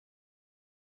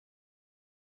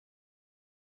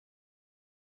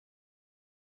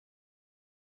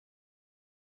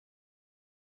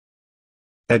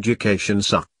Education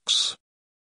sucks.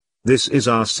 This is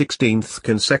our 16th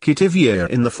consecutive year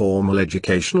in the formal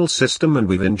educational system and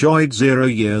we've enjoyed 0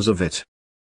 years of it.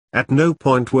 At no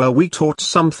point were we taught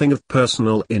something of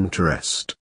personal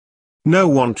interest. No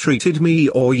one treated me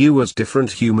or you as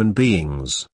different human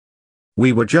beings.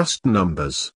 We were just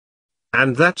numbers.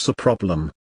 And that's a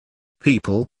problem.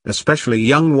 People, especially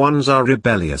young ones, are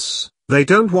rebellious. They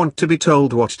don't want to be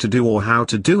told what to do or how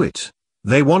to do it.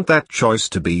 They want that choice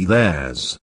to be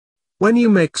theirs. When you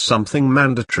make something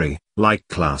mandatory, like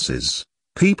classes,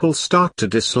 people start to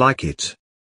dislike it.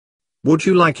 Would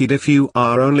you like it if you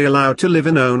are only allowed to live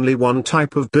in only one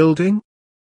type of building?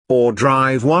 Or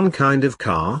drive one kind of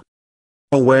car?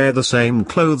 Or wear the same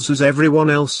clothes as everyone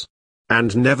else?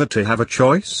 And never to have a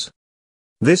choice?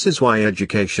 This is why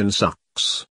education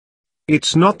sucks.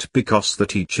 It's not because the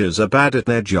teachers are bad at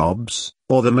their jobs,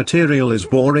 or the material is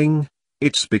boring,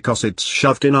 it's because it's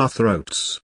shoved in our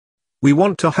throats. We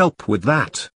want to help with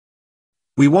that.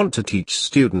 We want to teach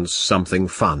students something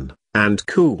fun, and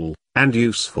cool, and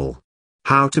useful.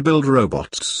 How to build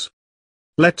robots.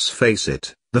 Let's face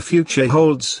it, the future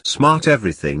holds smart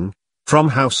everything, from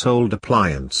household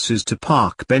appliances to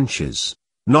park benches,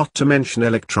 not to mention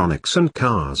electronics and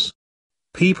cars.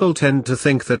 People tend to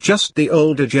think that just the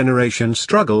older generation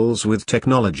struggles with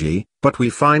technology, but we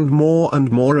find more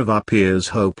and more of our peers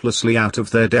hopelessly out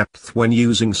of their depth when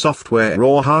using software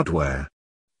or hardware.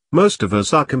 Most of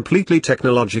us are completely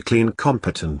technologically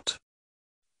incompetent.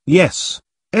 Yes,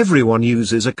 everyone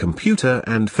uses a computer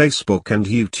and Facebook and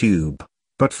YouTube,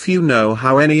 but few know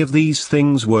how any of these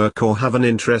things work or have an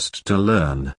interest to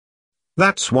learn.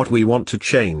 That's what we want to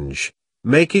change,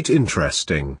 make it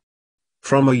interesting.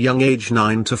 From a young age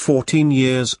 9 to 14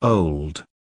 years old.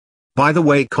 By the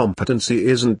way, competency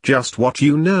isn't just what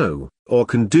you know, or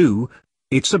can do,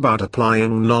 it's about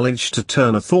applying knowledge to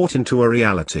turn a thought into a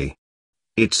reality.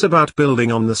 It's about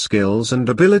building on the skills and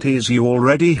abilities you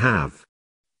already have.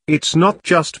 It's not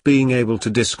just being able to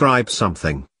describe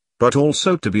something, but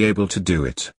also to be able to do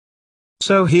it.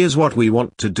 So here's what we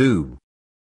want to do.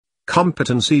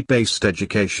 Competency-based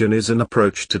education is an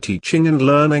approach to teaching and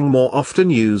learning more often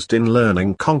used in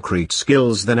learning concrete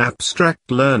skills than abstract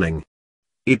learning.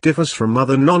 It differs from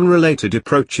other non-related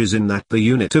approaches in that the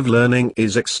unit of learning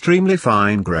is extremely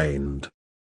fine-grained.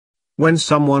 When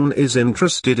someone is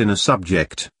interested in a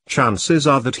subject, chances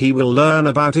are that he will learn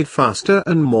about it faster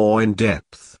and more in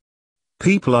depth.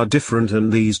 People are different and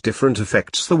these different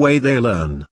affects the way they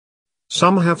learn.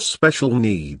 Some have special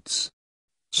needs.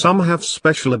 Some have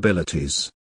special abilities.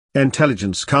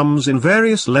 Intelligence comes in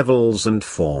various levels and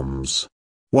forms.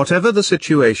 Whatever the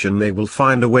situation, they will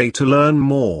find a way to learn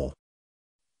more.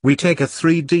 We take a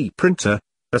 3D printer,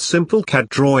 a simple CAD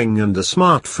drawing and a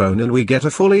smartphone and we get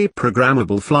a fully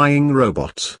programmable flying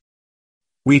robot.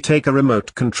 We take a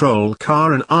remote control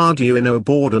car, an Arduino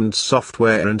board and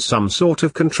software and some sort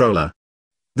of controller.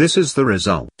 This is the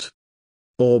result.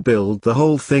 Or build the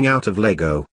whole thing out of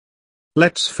Lego.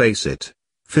 Let's face it.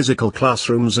 Physical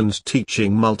classrooms and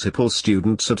teaching multiple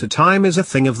students at a time is a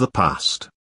thing of the past.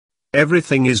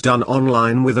 Everything is done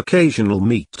online with occasional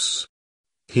meets.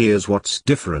 Here's what's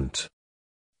different.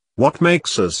 What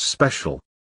makes us special?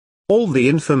 All the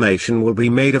information will be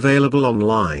made available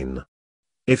online.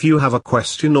 If you have a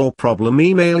question or problem,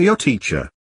 email your teacher.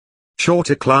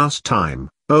 Shorter class time,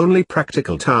 only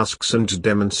practical tasks and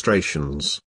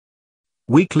demonstrations.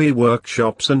 Weekly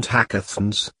workshops and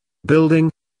hackathons,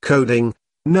 building, coding,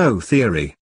 no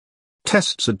theory.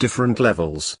 Tests at different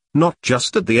levels, not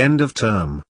just at the end of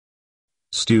term.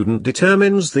 Student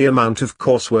determines the amount of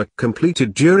coursework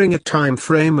completed during a time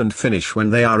frame and finish when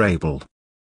they are able.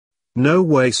 No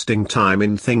wasting time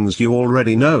in things you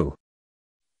already know.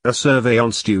 A survey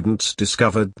on students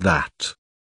discovered that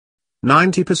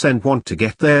 90% want to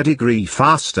get their degree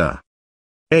faster.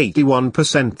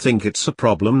 81% think it's a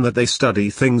problem that they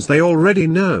study things they already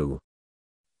know.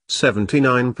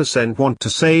 79% want to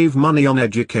save money on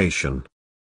education.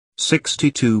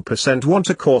 62% want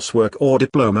a coursework or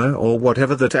diploma or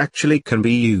whatever that actually can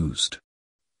be used.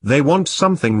 They want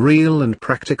something real and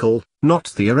practical, not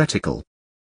theoretical.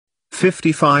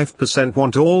 55%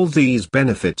 want all these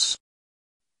benefits.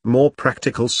 More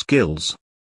practical skills.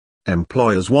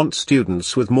 Employers want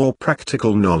students with more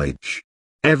practical knowledge.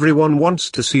 Everyone wants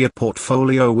to see a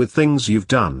portfolio with things you've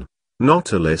done,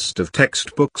 not a list of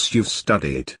textbooks you've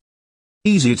studied.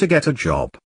 Easy to get a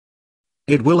job.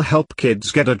 It will help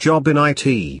kids get a job in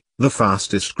IT, the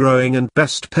fastest growing and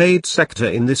best paid sector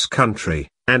in this country,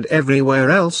 and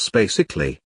everywhere else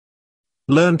basically.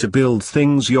 Learn to build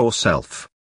things yourself.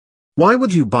 Why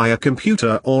would you buy a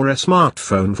computer or a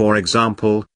smartphone, for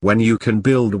example, when you can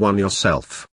build one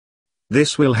yourself?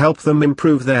 This will help them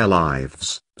improve their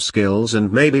lives, skills,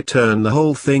 and maybe turn the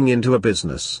whole thing into a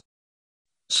business.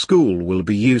 School will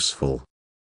be useful.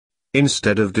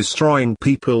 Instead of destroying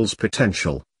people's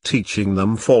potential, teaching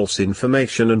them false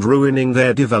information and ruining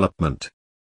their development.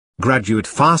 Graduate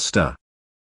faster.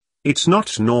 It's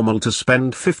not normal to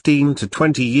spend 15 to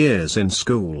 20 years in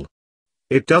school.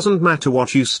 It doesn't matter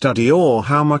what you study or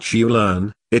how much you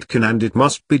learn, it can and it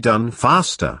must be done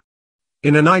faster.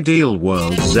 In an ideal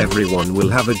world, everyone will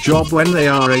have a job when they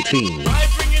are 18.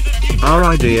 Our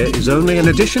idea is only an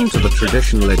addition to the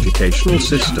traditional educational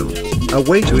system, a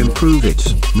way to improve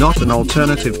it, not an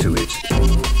alternative to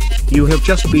it. You have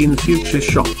just been future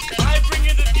shocked.